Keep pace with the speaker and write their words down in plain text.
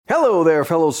Hello there,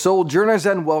 fellow sojourners,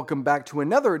 and welcome back to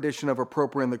another edition of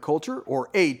Appropriating the Culture, or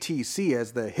ATC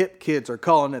as the hip kids are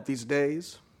calling it these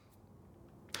days.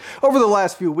 Over the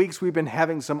last few weeks, we've been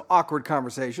having some awkward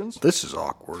conversations. This is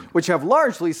awkward. Which have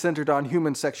largely centered on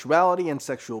human sexuality and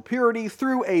sexual purity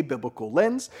through a biblical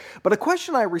lens. But a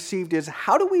question I received is,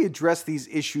 how do we address these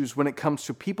issues when it comes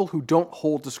to people who don't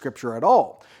hold to Scripture at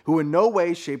all, who in no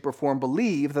way, shape, or form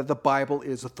believe that the Bible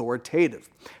is authoritative?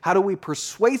 How do we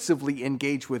persuasively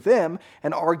engage with them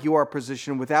and argue our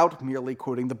position without merely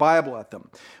quoting the Bible at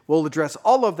them? We'll address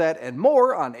all of that and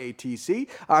more on ATC.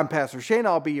 I'm Pastor Shane.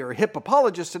 I'll be your hip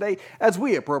apologist today as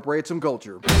we appropriate some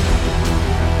culture.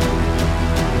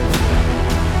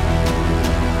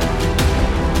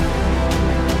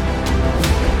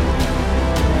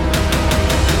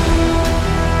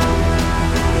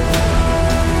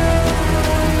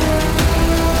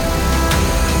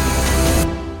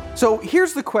 So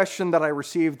here's the question that I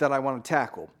received that I want to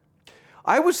tackle.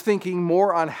 I was thinking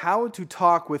more on how to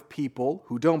talk with people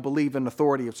who don't believe in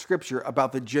authority of Scripture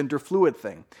about the gender fluid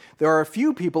thing. There are a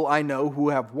few people I know who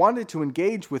have wanted to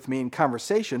engage with me in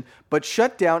conversation, but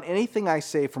shut down anything I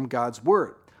say from God's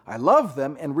Word. I love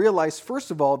them and realize,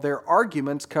 first of all, their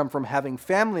arguments come from having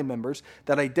family members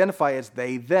that identify as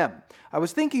they, them. I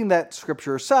was thinking that,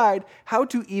 Scripture aside, how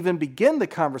to even begin the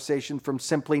conversation from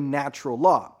simply natural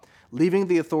law, leaving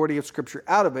the authority of Scripture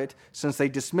out of it since they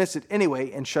dismiss it anyway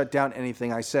and shut down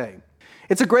anything I say.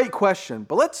 It's a great question,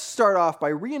 but let's start off by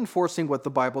reinforcing what the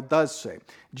Bible does say.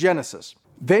 Genesis.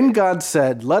 Then God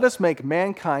said, "Let us make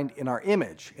mankind in our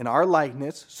image, in our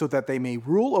likeness, so that they may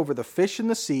rule over the fish in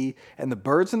the sea and the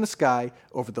birds in the sky,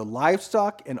 over the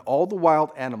livestock and all the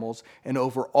wild animals, and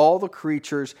over all the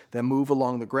creatures that move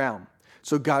along the ground."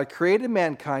 So God created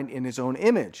mankind in his own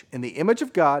image. In the image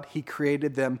of God, he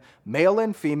created them. Male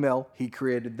and female, he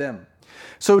created them.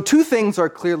 So two things are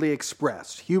clearly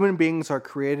expressed. Human beings are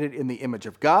created in the image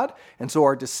of God, and so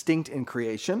are distinct in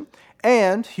creation.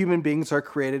 And human beings are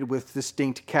created with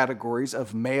distinct categories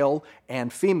of male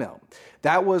and female.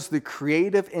 That was the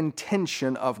creative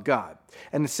intention of God.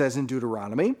 And it says in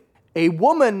Deuteronomy, "A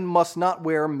woman must not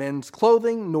wear men's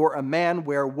clothing, nor a man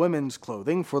wear women's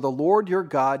clothing, for the Lord your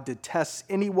God detests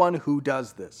anyone who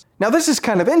does this." Now this is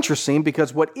kind of interesting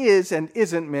because what is and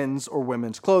isn't men's or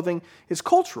women's clothing is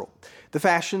cultural. The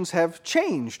fashions have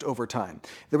changed over time.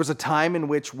 There was a time in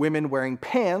which women wearing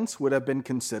pants would have been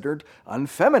considered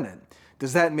unfeminine.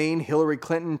 Does that mean Hillary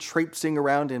Clinton traipsing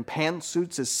around in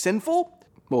pantsuits is sinful?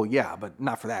 Well, yeah, but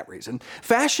not for that reason.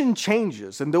 Fashion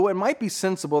changes, and though it might be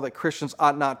sensible that Christians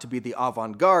ought not to be the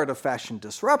avant-garde of fashion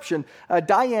disruption,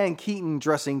 Diane Keaton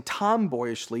dressing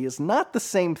tomboyishly is not the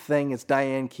same thing as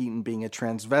Diane Keaton being a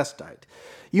transvestite.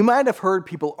 You might have heard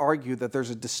people argue that there's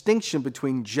a distinction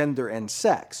between gender and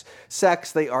sex.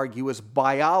 Sex, they argue, is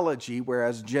biology,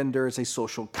 whereas gender is a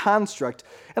social construct.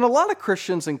 And a lot of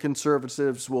Christians and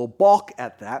conservatives will balk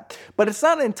at that, but it's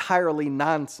not entirely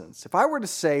nonsense. If I were to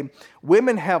say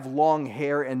women have long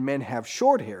hair and men have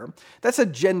short hair, that's a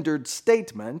gendered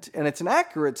statement, and it's an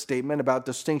accurate statement about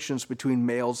distinctions between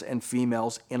males and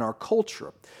females in our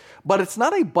culture. But it's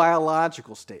not a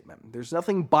biological statement. There's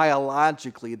nothing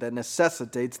biologically that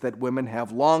necessitates that women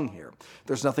have long hair.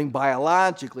 There's nothing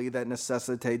biologically that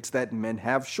necessitates that men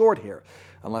have short hair,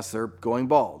 unless they're going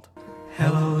bald.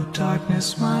 Hello,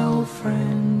 darkness, my old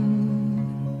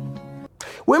friend.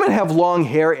 Women have long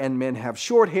hair and men have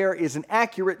short hair is an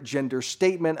accurate gender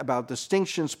statement about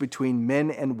distinctions between men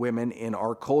and women in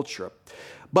our culture.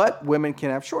 But women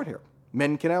can have short hair.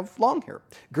 Men can have long hair.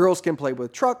 Girls can play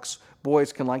with trucks.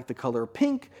 Boys can like the color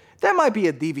pink. That might be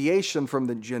a deviation from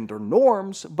the gender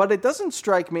norms, but it doesn't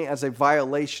strike me as a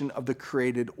violation of the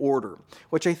created order,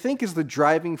 which I think is the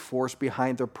driving force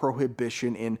behind the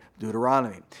prohibition in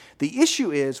Deuteronomy. The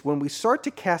issue is when we start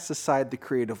to cast aside the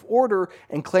creative order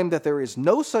and claim that there is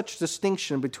no such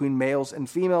distinction between males and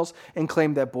females and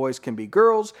claim that boys can be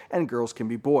girls and girls can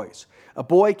be boys. A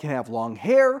boy can have long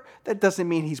hair. That doesn't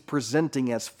mean he's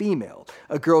presenting as female.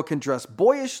 A girl can dress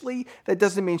boyishly. That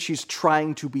doesn't mean she's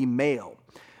trying to be male.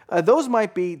 Those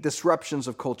might be disruptions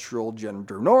of cultural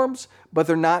gender norms, but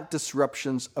they're not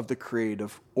disruptions of the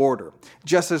creative order.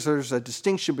 Just as there's a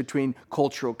distinction between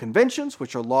cultural conventions,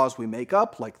 which are laws we make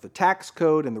up, like the tax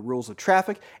code and the rules of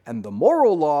traffic, and the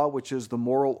moral law, which is the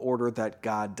moral order that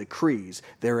God decrees.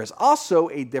 There is also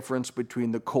a difference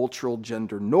between the cultural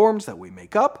gender norms that we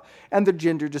make up and the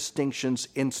gender distinctions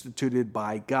instituted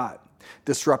by God.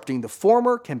 Disrupting the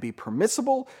former can be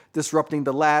permissible. Disrupting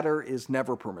the latter is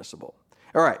never permissible.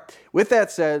 All right, with that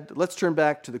said, let's turn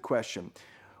back to the question.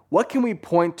 What can we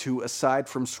point to aside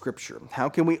from Scripture? How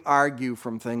can we argue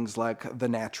from things like the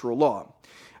natural law?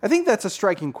 I think that's a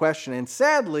striking question, and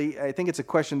sadly, I think it's a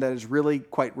question that is really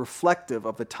quite reflective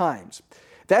of the times.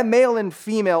 That male and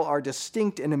female are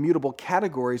distinct and immutable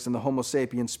categories in the Homo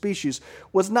sapiens species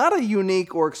was not a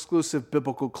unique or exclusive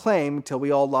biblical claim until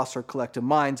we all lost our collective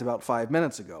minds about 5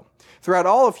 minutes ago. Throughout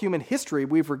all of human history,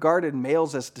 we've regarded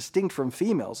males as distinct from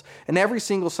females, and every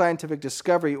single scientific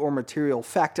discovery or material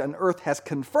fact on Earth has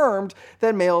confirmed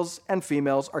that males and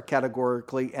females are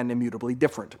categorically and immutably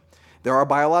different. There are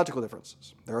biological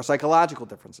differences, there are psychological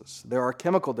differences, there are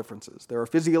chemical differences, there are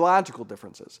physiological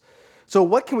differences. So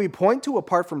what can we point to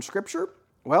apart from Scripture?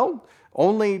 Well,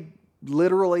 only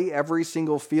literally every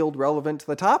single field relevant to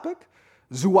the topic.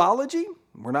 Zoology,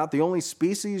 we're not the only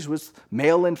species with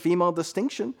male and female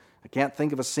distinction. I can't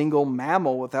think of a single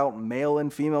mammal without male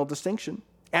and female distinction.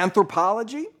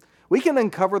 Anthropology, we can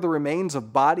uncover the remains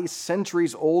of bodies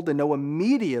centuries old and know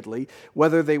immediately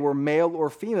whether they were male or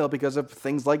female because of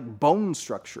things like bone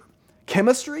structure.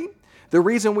 Chemistry, the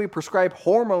reason we prescribe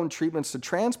hormone treatments to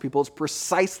trans people is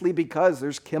precisely because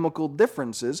there's chemical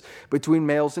differences between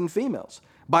males and females.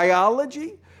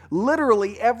 Biology,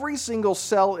 literally every single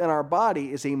cell in our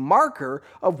body is a marker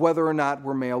of whether or not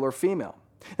we're male or female.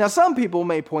 Now, some people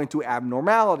may point to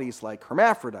abnormalities like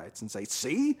hermaphrodites and say,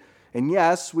 see? And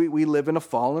yes, we live in a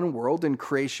fallen world and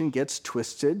creation gets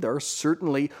twisted. There are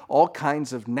certainly all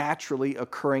kinds of naturally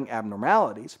occurring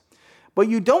abnormalities. But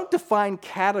you don't define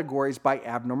categories by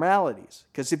abnormalities.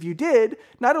 Because if you did,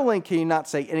 not only can you not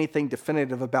say anything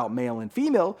definitive about male and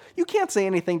female, you can't say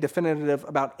anything definitive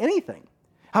about anything.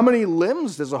 How many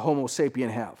limbs does a Homo sapien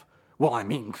have? Well, I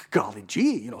mean, golly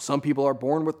gee, some people are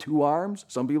born with 2 arms,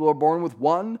 some people are born with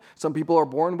 1, some people are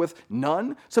born with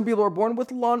none, some people are born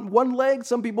with 1 leg,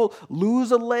 some people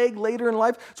lose a leg later in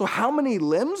life. So how many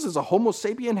limbs does a Homo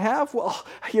sapien have? Well,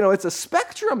 it's a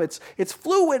spectrum, it's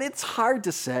fluid, it's hard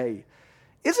to say.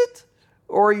 Is it?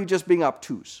 Or are you just being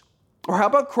obtuse? Or how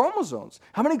about chromosomes?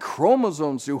 How many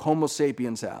chromosomes do Homo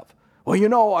sapiens have? Well,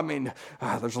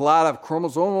 there's a lot of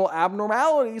chromosomal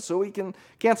abnormalities, so we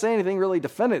can't say anything really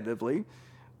definitively.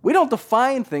 We don't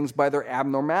define things by their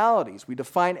abnormalities. We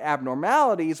define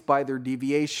abnormalities by their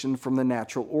deviation from the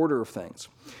natural order of things.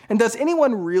 And does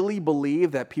anyone really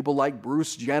believe that people like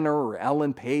Bruce Jenner or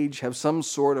Ellen Page have some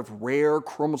sort of rare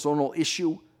chromosomal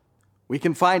issue? We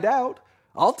can find out.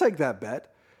 I'll take that bet.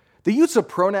 The use of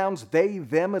pronouns they,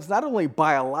 them is not only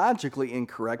biologically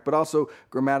incorrect, but also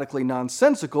grammatically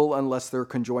nonsensical unless they're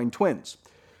conjoined twins.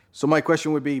 So my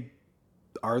question would be,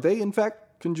 are they in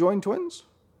fact conjoined twins?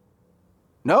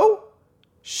 No?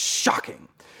 Shocking.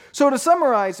 So to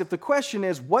summarize, if the question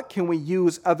is, what can we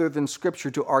use other than Scripture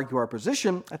to argue our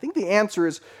position? I think the answer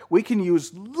is we can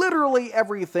use literally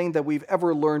everything that we've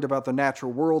ever learned about the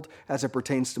natural world as it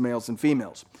pertains to males and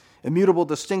females. Immutable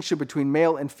distinction between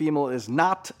male and female is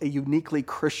not a uniquely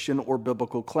Christian or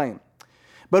biblical claim.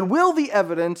 But will the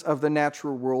evidence of the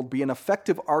natural world be an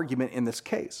effective argument in this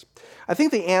case? I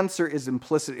think the answer is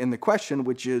implicit in the question,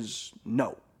 which is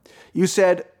no. You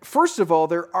said, first of all,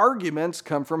 their arguments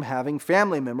come from having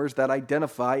family members that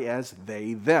identify as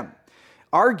they, them.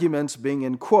 Arguments, being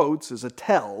in quotes, is a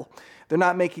tell. They're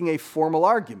not making a formal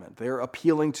argument. They're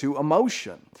appealing to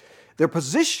emotion. Their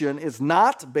position is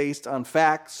not based on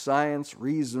facts, science,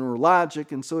 reason, or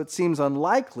logic, and so it seems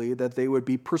unlikely that they would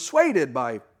be persuaded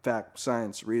by fact,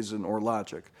 science, reason, or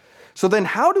logic. So then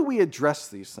how do we address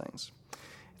these things?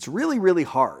 It's really, really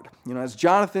hard. As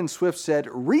Jonathan Swift said,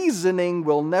 reasoning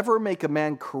will never make a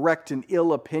man correct an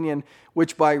ill opinion,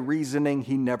 which by reasoning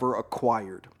he never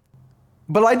acquired.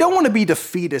 But I don't want to be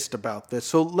defeatist about this,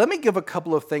 so let me give a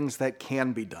couple of things that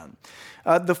can be done.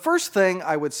 The first thing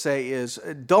I would say is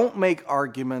don't make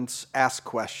arguments, ask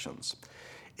questions.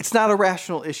 It's not a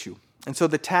rational issue, and so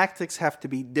the tactics have to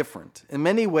be different. In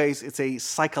many ways, it's a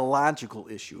psychological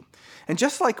issue. And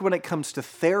just like when it comes to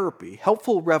therapy,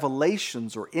 helpful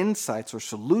revelations or insights or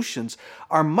solutions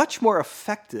are much more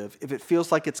effective if it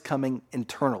feels like it's coming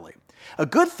internally. A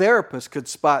good therapist could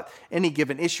spot any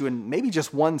given issue in maybe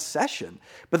just one session,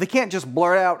 but they can't just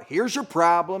blurt out, here's your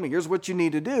problem, here's what you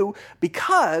need to do,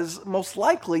 because most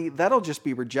likely that'll just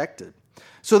be rejected.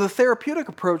 So the therapeutic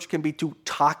approach can be to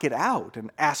talk it out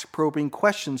and ask probing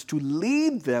questions to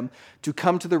lead them to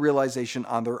come to the realization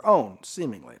on their own,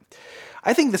 seemingly.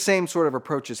 I think the same sort of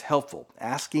approach is helpful,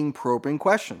 asking probing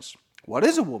questions. What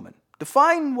is a woman?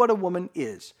 Define what a woman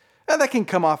is. Now, that can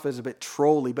come off as a bit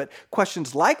trolly, but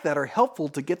questions like that are helpful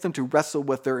to get them to wrestle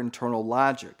with their internal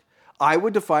logic. I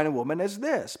would define a woman as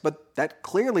this, but that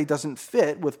clearly doesn't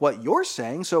fit with what you're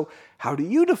saying, so how do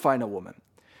you define a woman?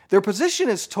 Their position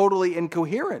is totally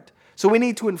incoherent. So we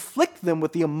need to inflict them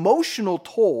with the emotional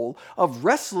toll of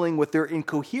wrestling with their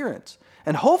incoherence.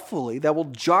 And hopefully that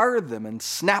will jar them and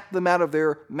snap them out of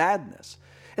their madness.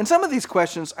 And some of these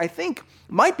questions, I think,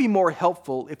 might be more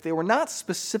helpful if they were not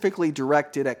specifically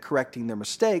directed at correcting their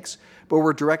mistakes, but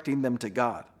were directing them to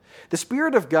God. The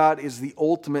Spirit of God is the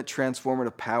ultimate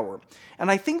transformative power.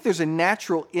 And I think there's a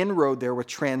natural inroad there with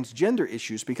transgender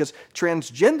issues because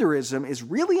transgenderism is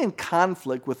really in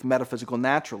conflict with metaphysical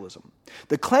naturalism.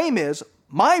 The claim is,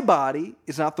 my body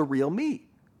is not the real me.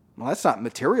 Well, that's not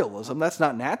materialism. That's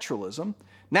not naturalism.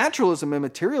 Naturalism and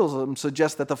materialism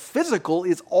suggest that the physical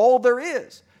is all there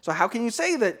is. So how can you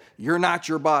say that you're not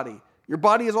your body? Your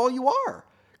body is all you are.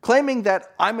 Claiming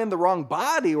that I'm in the wrong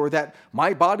body or that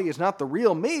my body is not the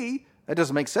real me, that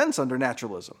doesn't make sense under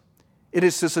naturalism. It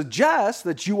is to suggest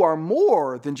that you are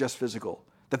more than just physical,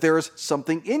 that there is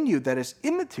something in you that is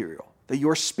immaterial, that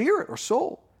you're spirit or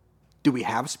soul. Do we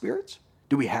have spirits?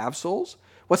 Do we have souls?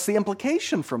 What's the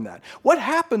implication from that? What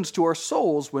happens to our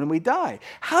souls when we die?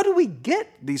 How do we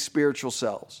get these spiritual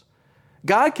selves?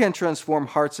 God can transform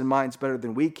hearts and minds better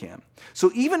than we can.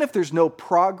 So even if there's no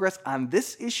progress on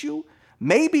this issue,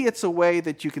 maybe it's a way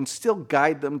that you can still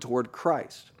guide them toward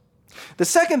Christ. The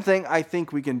second thing I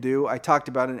think we can do, I talked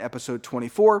about in episode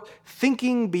 24,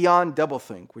 thinking beyond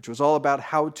doublethink, which was all about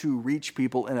how to reach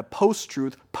people in a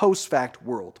post-truth, post-fact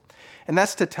world. And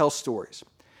that's to tell stories.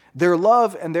 Their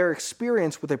love and their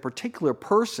experience with a particular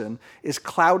person is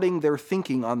clouding their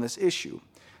thinking on this issue.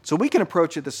 So we can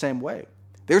approach it the same way.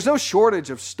 There's no shortage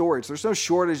of stories. There's no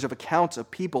shortage of accounts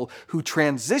of people who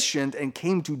transitioned and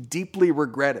came to deeply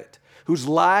regret it, whose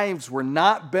lives were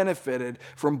not benefited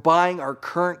from buying our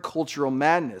current cultural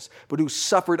madness, but who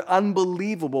suffered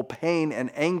unbelievable pain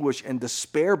and anguish and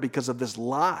despair because of this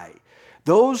lie.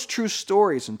 Those true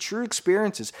stories and true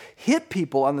experiences hit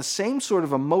people on the same sort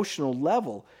of emotional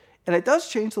level, and it does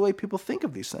change the way people think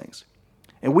of these things.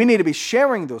 And we need to be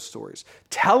sharing those stories,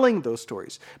 telling those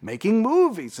stories, making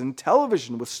movies and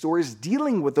television with stories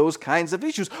dealing with those kinds of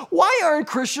issues. Why aren't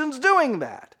Christians doing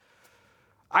that?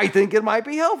 I think it might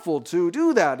be helpful to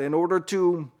do that in order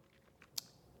to,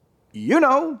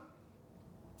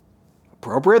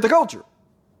 appropriate the culture.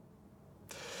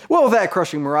 Well, with that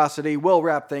crushing morosity, we'll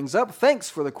wrap things up. Thanks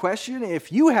for the question.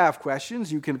 If you have questions,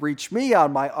 you can reach me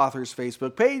on my author's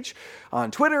Facebook page,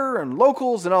 on Twitter and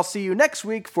locals, and I'll see you next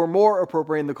week for more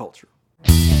Appropriating the Culture.